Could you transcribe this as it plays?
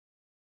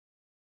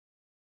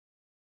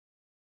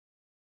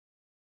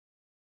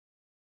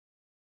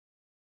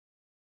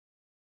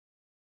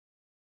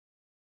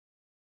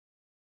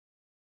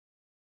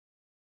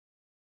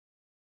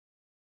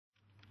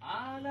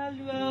À la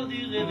lueur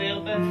du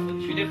réverbère,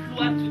 tu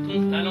déploies tout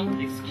ton talent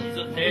d'exquise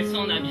hôtesse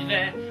en habit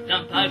vert,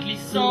 d'un pas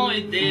glissant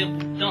et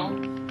déroutant.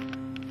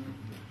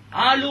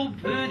 À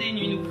l'aube des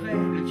nuits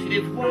nouvelles, tu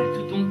dévoiles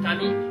tout ton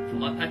talon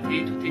pour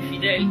appâter tous tes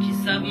fidèles qui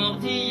savent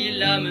mordiller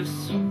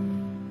l'hameçon.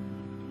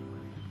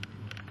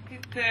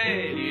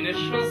 Est-elle une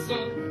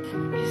chanson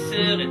qui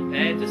se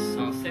répète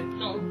sans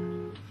sept ans?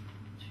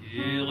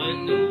 Tu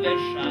renouvelles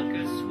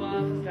chaque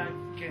soir ta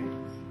quête.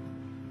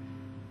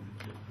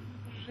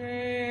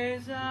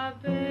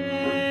 Jézabel,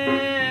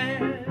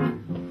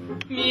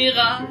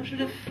 mirage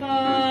de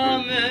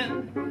femme,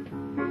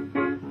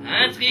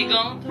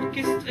 intrigante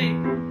orchestrée,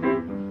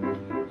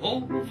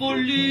 ô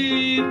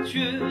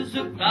voluptueuse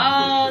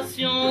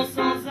passion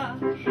sans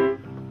âge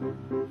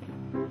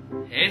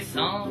et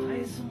sans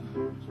raison.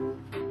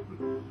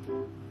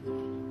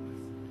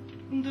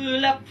 De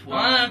la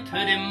pointe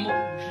des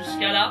mots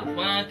jusqu'à la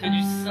pointe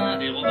du sein,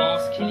 dérobant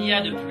ce qu'il y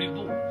a de plus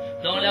beau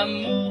dans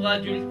l'amour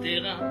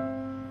adultérin.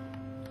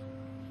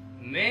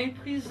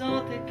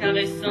 Méprisante et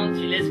caressante,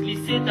 tu laisses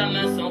glisser ta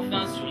main sans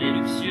fin sur les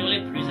luxures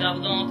les plus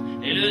ardentes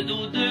et le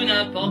dos de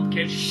n'importe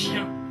quel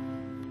chien.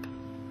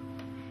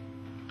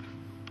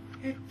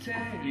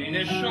 Est-elle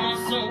une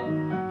chanson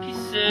qui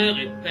se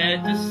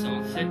répète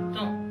sans sept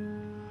ans?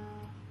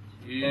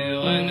 Tu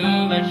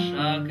renouvelles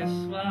chaque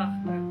soir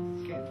ta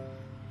quête.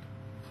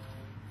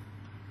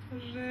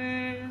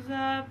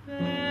 Jézabel,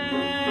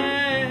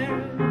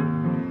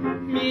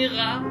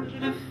 mirage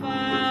de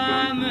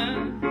femme,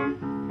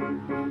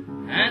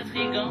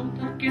 intrigante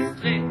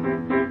orchestrée,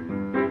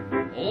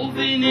 ô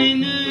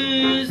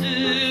vénéneuse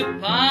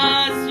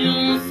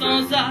passion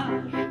sans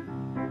âge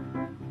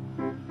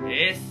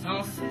et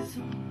sans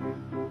saison.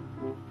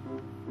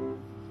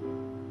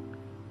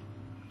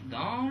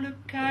 Dans le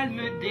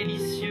calme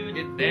délicieux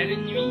des belles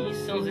nuits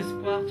sans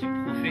espoir, tu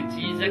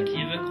prophétises à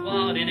qui veut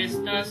croire des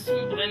destins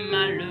sombres et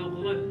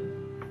malheureux.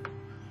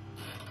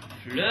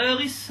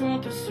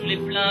 Fleurissante sous les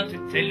plaintes,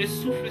 tel le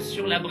souffle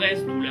sur la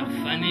braise, douleur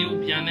fanée ou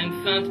bien même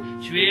feinte,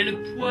 tu es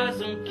le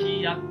poison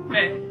qui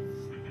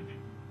apaise.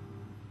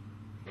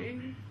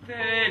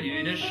 Est-elle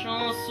une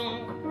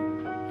chanson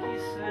qui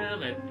se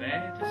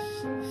répète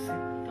sans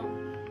sept ans?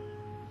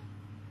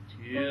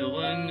 Tu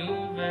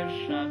renouvelles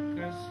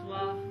chaque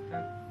soir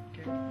ta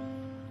quête.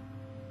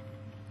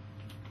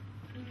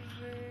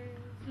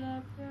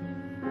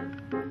 Jézabel,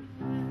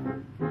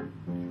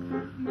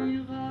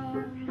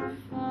 mirage de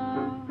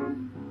femme,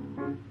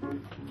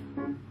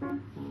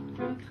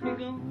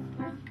 intrigante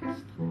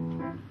orchestrée,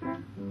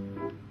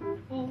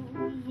 ô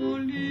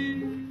voluptueuse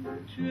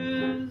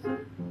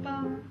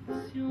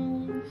passion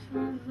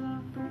sans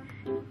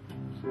âge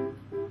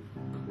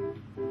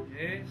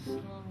et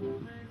sans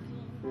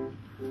raison.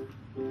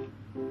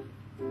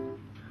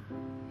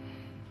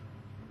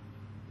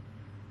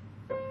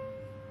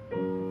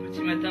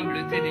 Petit matin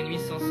bleuté des nuits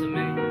sans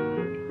sommeil,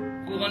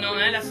 couronnant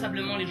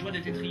inlassablement les joies de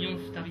tes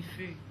triomphes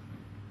tarifés,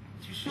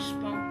 tu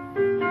suspends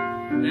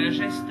d'un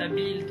geste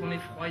habile ton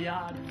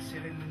effroyable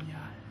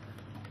cérémonial.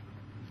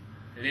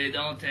 Les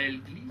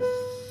dentelles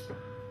glissent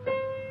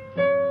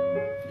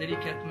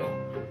délicatement,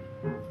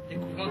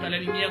 découvrant à la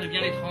lumière de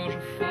bien étranges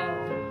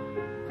formes.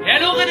 Et à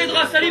l'orée des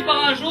draps salis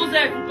par un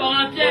Joseph ou par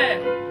un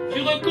Pierre,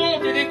 tu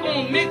recomptes et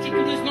décomptes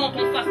méticuleusement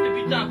ton faste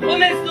butin,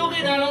 promesse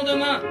dorée d'un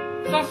lendemain,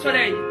 sans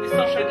soleil et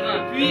sans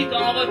chagrin, puis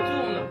t'en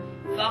retournes,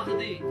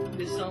 fardé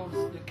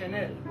d'essence de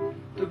cannelle,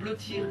 te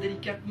blottir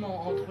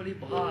délicatement entre les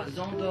bras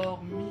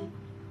endormis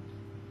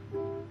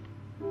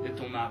de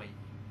ton mari.